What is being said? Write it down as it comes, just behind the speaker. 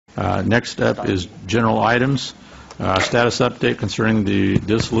Next up is general items. Status update concerning the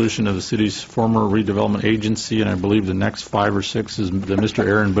dissolution of the city's former redevelopment agency, and I believe the next 5 or 6 is the Mr.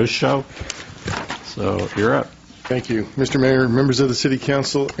 Aaron Bush show. So you're up. Thank you, Mr. Mayor, members of the City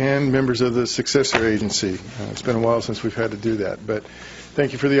Council, and members of the successor agency. It's been a while since we've had to do that, but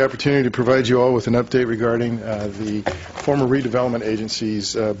thank you for the opportunity to provide you all with an update regarding the former redevelopment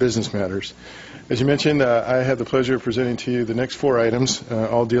agency's business matters. As you mentioned, I had the pleasure of presenting to you the next 4 items,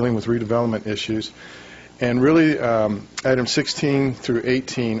 all dealing with redevelopment issues. And really, items 16 through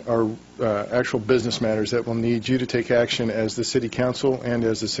 18 are actual business matters that will need you to take action as the City Council and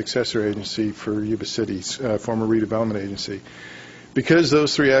as the successor agency for Yuba City's former redevelopment agency. Because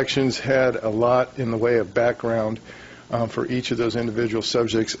those 3 actions had a lot in the way of background for each of those individual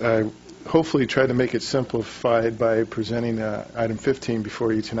subjects, I hopefully tried to make it simplified by presenting item 15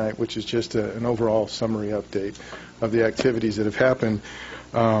 before you tonight, which is just an overall summary update of the activities that have happened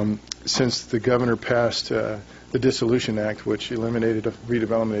since the governor passed the Dissolution Act, which eliminated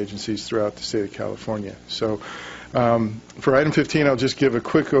redevelopment agencies throughout the state of California. So for item 15, I'll just give a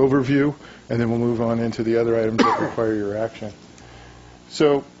quick overview, and then we'll move on into the other items that require your action.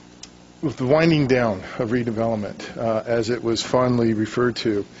 So with the winding down of redevelopment, as it was fondly referred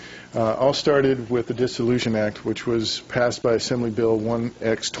to, all started with the Dissolution Act, which was passed by Assembly Bill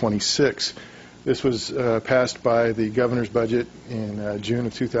 1X26. This was passed by the governor's budget in June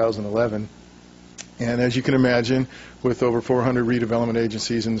of 2011. And as you can imagine, with over 400 redevelopment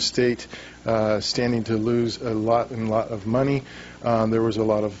agencies in the state standing to lose a lot of money, there was a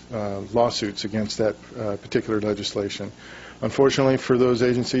lot of lawsuits against that particular legislation. Unfortunately for those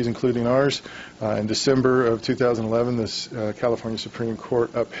agencies, including ours, in December of 2011, the California Supreme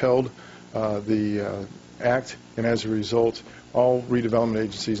Court upheld the act, and as a result, all redevelopment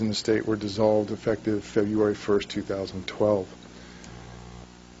agencies in the state were dissolved effective February 1st, 2012.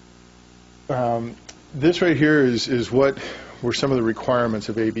 This right here is what were some of the requirements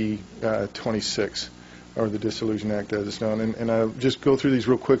of AB 26, or the Dissolution Act as it's known. And I'll just go through these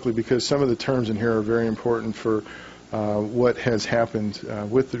real quickly because some of the terms in here are very important for what has happened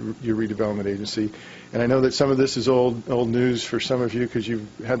with your redevelopment agency. And I know that some of this is old news for some of you because you've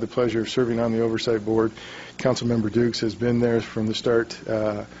had the pleasure of serving on the Oversight Board. Councilmember Dukes has been there from the start,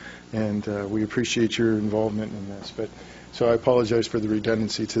 and we appreciate your involvement in this. So I apologize for the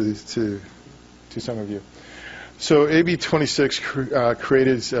redundancy to some of you. So AB 26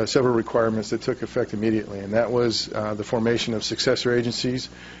 created several requirements that took effect immediately, and that was the formation of successor agencies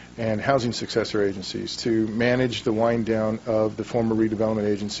and housing successor agencies to manage the wind down of the former redevelopment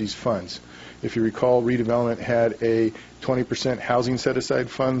agency's funds. If you recall, redevelopment had a 20% housing set-aside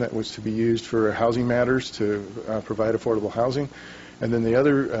fund that was to be used for housing matters to provide affordable housing, and then the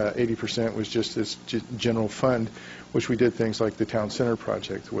other 80% was just this general fund, which we did things like the Town Center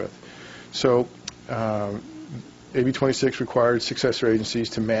project with. So AB 26 required successor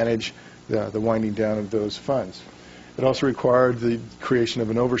agencies to manage the winding down of those funds. It also required the creation of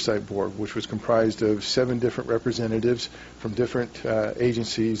an oversight board, which was comprised of 7 different representatives from different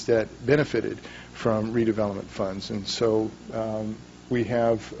agencies that benefited from redevelopment funds. And so we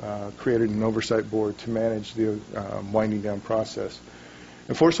have created an oversight board to manage the winding down process.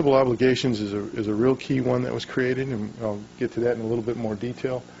 Enforceable obligations is a real key one that was created, and I'll get to that in a little bit more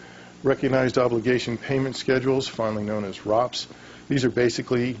detail. Recognized obligation payment schedules, fondly known as ROPS. These are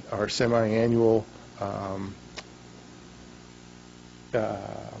basically our semi-annual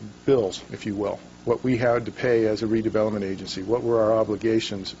bills, if you will, what we had to pay as a redevelopment agency. What were our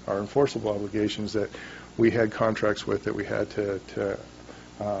obligations, our enforceable obligations that we had contracts with that we had to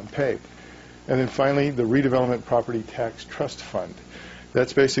pay. And then finally, the Redevelopment Property Tax Trust Fund.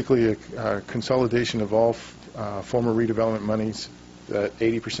 That's basically a consolidation of all former redevelopment monies, that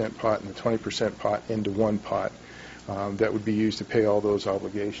 80% pot and the 20% pot into one pot that would be used to pay all those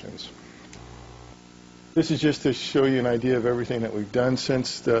obligations. This is just to show you an idea of everything that we've done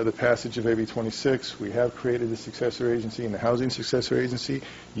since the passage of AB 26. We have created the successor agency and the housing successor agency.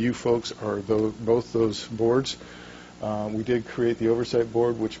 You folks are both those boards. We did create the oversight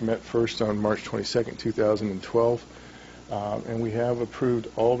board, which met first on March 22nd, 2012. And we have approved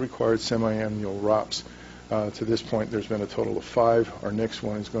all required semi-annual ROPS. To this point, there's been a total of 5. Our next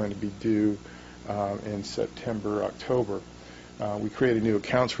one is going to be due in September, October. We created new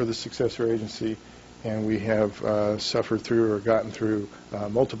accounts for the successor agency, and we have suffered through or gotten through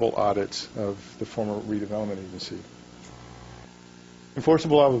multiple audits of the former redevelopment agency.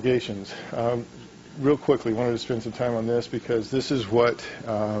 Enforceable obligations. Real quickly, wanted to spend some time on this because this is what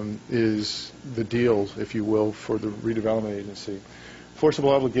is the deal, if you will, for the redevelopment agency.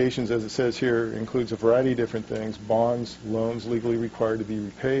 Enforceable obligations, as it says here, includes a variety of different things: bonds, loans legally required to be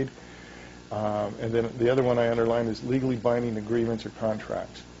repaid, and then the other one I underlined is legally binding agreements or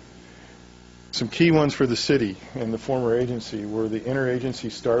contracts. Some key ones for the city and the former agency were the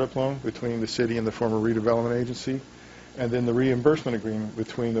interagency startup loan between the city and the former redevelopment agency, and then the reimbursement agreement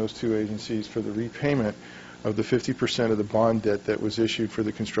between those two agencies for the repayment of the 50% of the bond debt that was issued for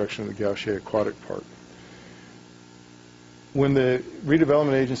the construction of the Gaucher Aquatic Park. When the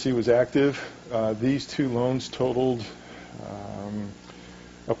redevelopment agency was active, these two loans totaled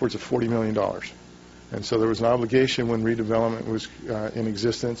upwards of $40 million. And so there was an obligation when redevelopment was in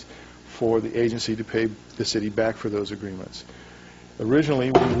existence for the agency to pay the city back for those agreements. Originally,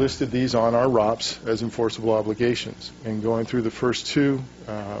 we listed these on our ROPS as enforceable obligations. And going through the first two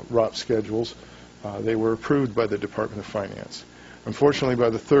ROP schedules, they were approved by the Department of Finance. Unfortunately,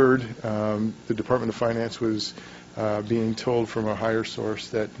 by the third, the Department of Finance was being told from a higher source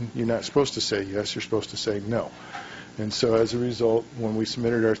that you're not supposed to say yes, you're supposed to say no. And so as a result, when we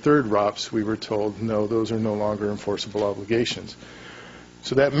submitted our third ROPS, we were told, no, those are no longer enforceable obligations.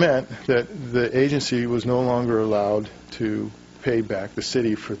 So that meant that the agency was no longer allowed to pay back the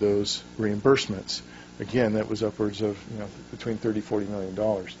city for those reimbursements. Again, that was upwards of between $30–40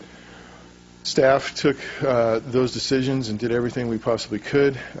 million. Staff took those decisions and did everything we possibly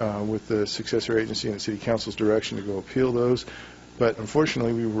could with the successor agency and the City Council's direction to go appeal those. But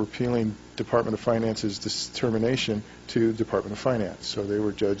unfortunately, we were appealing Department of Finance's determination to Department of Finance. So they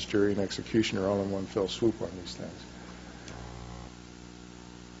were judge, jury, and executioner all in one fell swoop on these things.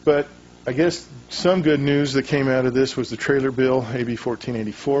 But I guess some good news that came out of this was the trailer bill, AB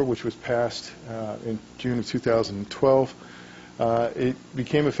 1484, which was passed in June of 2012. It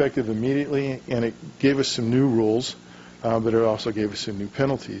became effective immediately, and it gave us some new rules, but it also gave us some new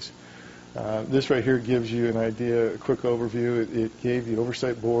penalties. This right here gives you an idea, a quick overview. It gave the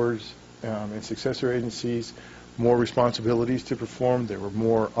oversight boards and successor agencies more responsibilities to perform. There were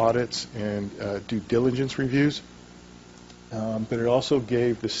more audits and due diligence reviews. But it also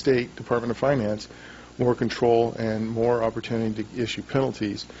gave the State Department of Finance more control and more opportunity to issue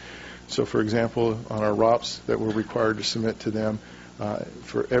penalties. So, for example, on our ROPS that we're required to submit to them,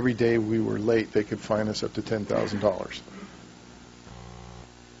 for every day we were late, they could fine us up to $10,000.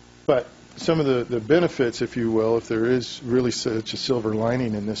 But some of the benefits, if you will, if there is really such a silver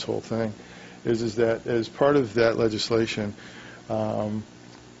lining in this whole thing, is that as part of that legislation,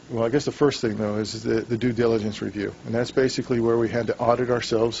 well, I guess the first thing, though, is the due diligence review. And that's basically where we had to audit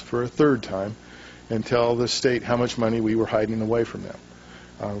ourselves for a third time and tell the state how much money we were hiding away from them.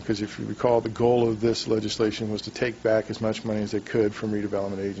 Because if you recall, the goal of this legislation was to take back as much money as they could from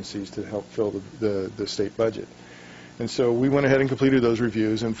redevelopment agencies to help fill the state budget. And so we went ahead and completed those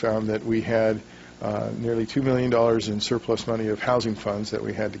reviews and found that we had nearly $2 million in surplus money of housing funds that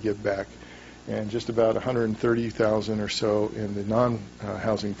we had to give back, and just about $130,000 or so in the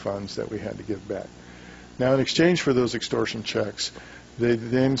non-housing funds that we had to give back. Now, in exchange for those extortion checks, they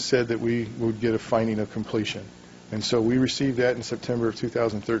then said that we would get a finding of completion. And so we received that in September of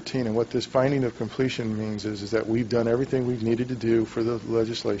 2013, and what this finding of completion means is that we've done everything we've needed to do for the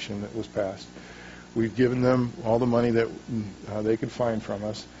legislation that was passed. We've given them all the money that they could find from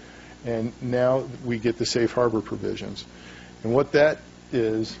us, and now we get the safe harbor provisions. And what that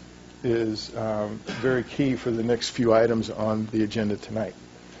is very key for the next few items on the agenda tonight.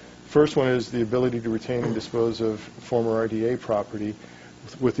 First one is the ability to retain and dispose of former RDA property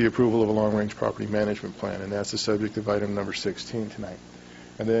with the approval of a long-range property management plan, and that's the subject of item number 16 tonight.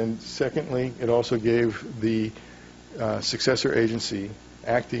 And then secondly, it also gave the successor agency,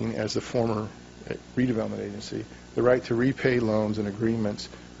 acting as the former redevelopment agency, the right to repay loans and agreements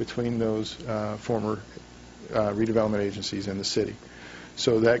between those former redevelopment agencies and the city.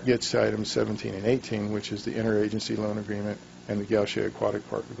 So that gets to items 17 and 18, which is the interagency loan agreement and the Gaucher Aquatic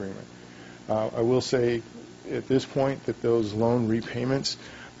Park agreement. I will say at this point that those loan repayments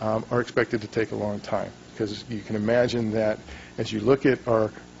are expected to take a long time, because you can imagine that as you look at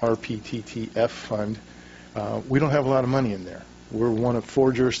our RPTTF fund, we don't have a lot of money in there. We're one of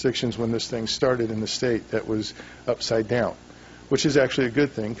 4 jurisdictions when this thing started in the state that was upside down, which is actually a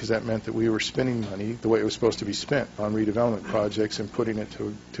good thing, because that meant that we were spending money the way it was supposed to be spent on redevelopment projects and putting it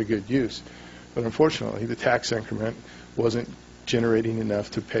to good use. But unfortunately, the tax increment wasn't generating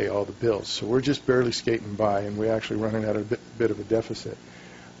enough to pay all the bills. So we're just barely skating by, and we're actually running at a bit of a deficit.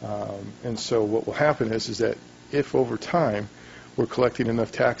 And so what will happen is that if over time we're collecting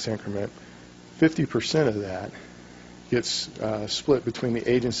enough tax increment, 50% of that gets split between the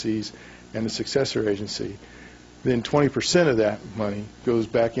agencies and the successor agency. Then 20% of that money goes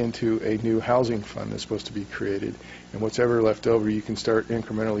back into a new housing fund that's supposed to be created, and what's ever left over, you can start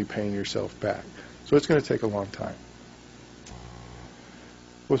incrementally paying yourself back. So it's going to take a long time.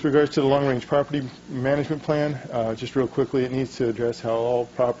 With regards to the long-range property management plan, just real quickly, it needs to address how all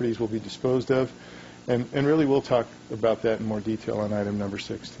properties will be disposed of, and really we'll talk about that in more detail on item number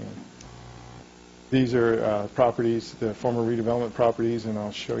 16. These are properties, the former redevelopment properties, and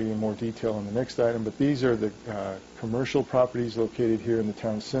I'll show you in more detail on the next item, but these are the commercial properties located here in the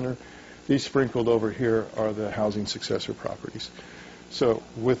town center. These sprinkled over here are the housing successor properties. So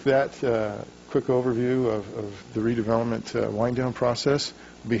with that quick overview of the redevelopment wind-down process,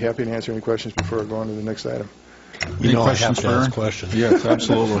 I'll be happy to answer any questions before I go on to the next item. Any questions I have to ask questions. Yes,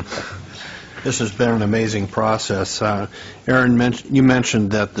 absolutely. This has been an amazing process. Aaron, you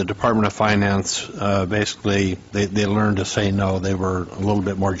mentioned that the Department of Finance, basically, they learned to say no. They were a little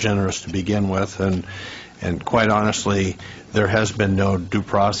bit more generous to begin with, and quite honestly, there has been no due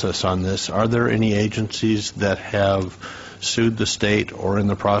process on this. Are there any agencies that have sued the state or in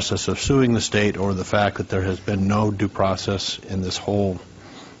the process of suing the state over the fact that there has been no due process in this whole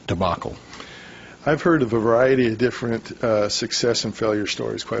debacle? I've heard of a variety of different success and failure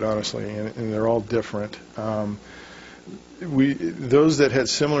stories, quite honestly, and they're all different. Those that had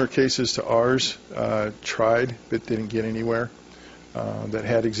similar cases to ours tried but didn't get anywhere, that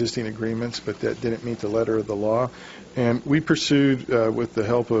had existing agreements but that didn't meet the letter of the law. And we pursued, with the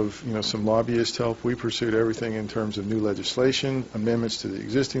help of some lobbyist help, we pursued everything in terms of new legislation, amendments to the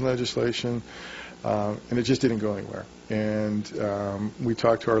existing legislation, and it just didn't go anywhere. And we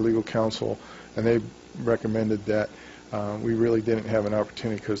talked to our legal counsel, and they recommended that we really didn't have an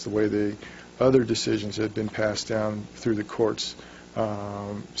opportunity because the way the other decisions had been passed down through the courts,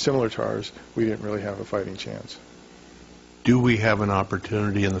 similar to ours, we didn't really have a fighting chance. Do we have an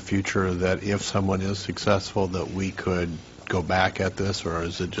opportunity in the future that if someone is successful that we could go back at this, or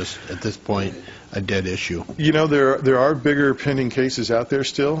is it just, at this point, a dead issue? There are bigger pending cases out there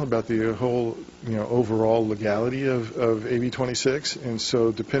still about the whole, overall legality of AB 26, and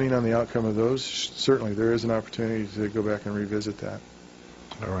so depending on the outcome of those, certainly there is an opportunity to go back and revisit that.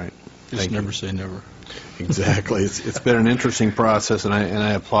 All right. Just never say never. Exactly. It's been an interesting process, and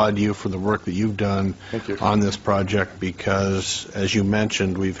I applaud you for the work that you've done on this project because, as you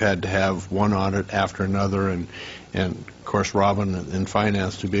mentioned, we've had to have one audit after another, and of course, Robin in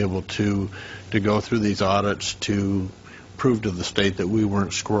finance to be able to go through these audits to prove to the state that we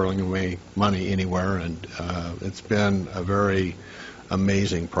weren't squirreling away money anywhere, and it's been a very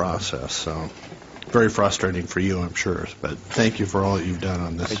amazing process. So. Very frustrating for you, I'm sure, but thank you for all that you've done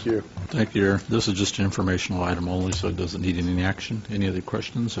on this. Thank you. Thank you, Aaron. This is just an informational item only, so it doesn't need any action. Any other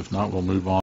questions? If not, we'll move on.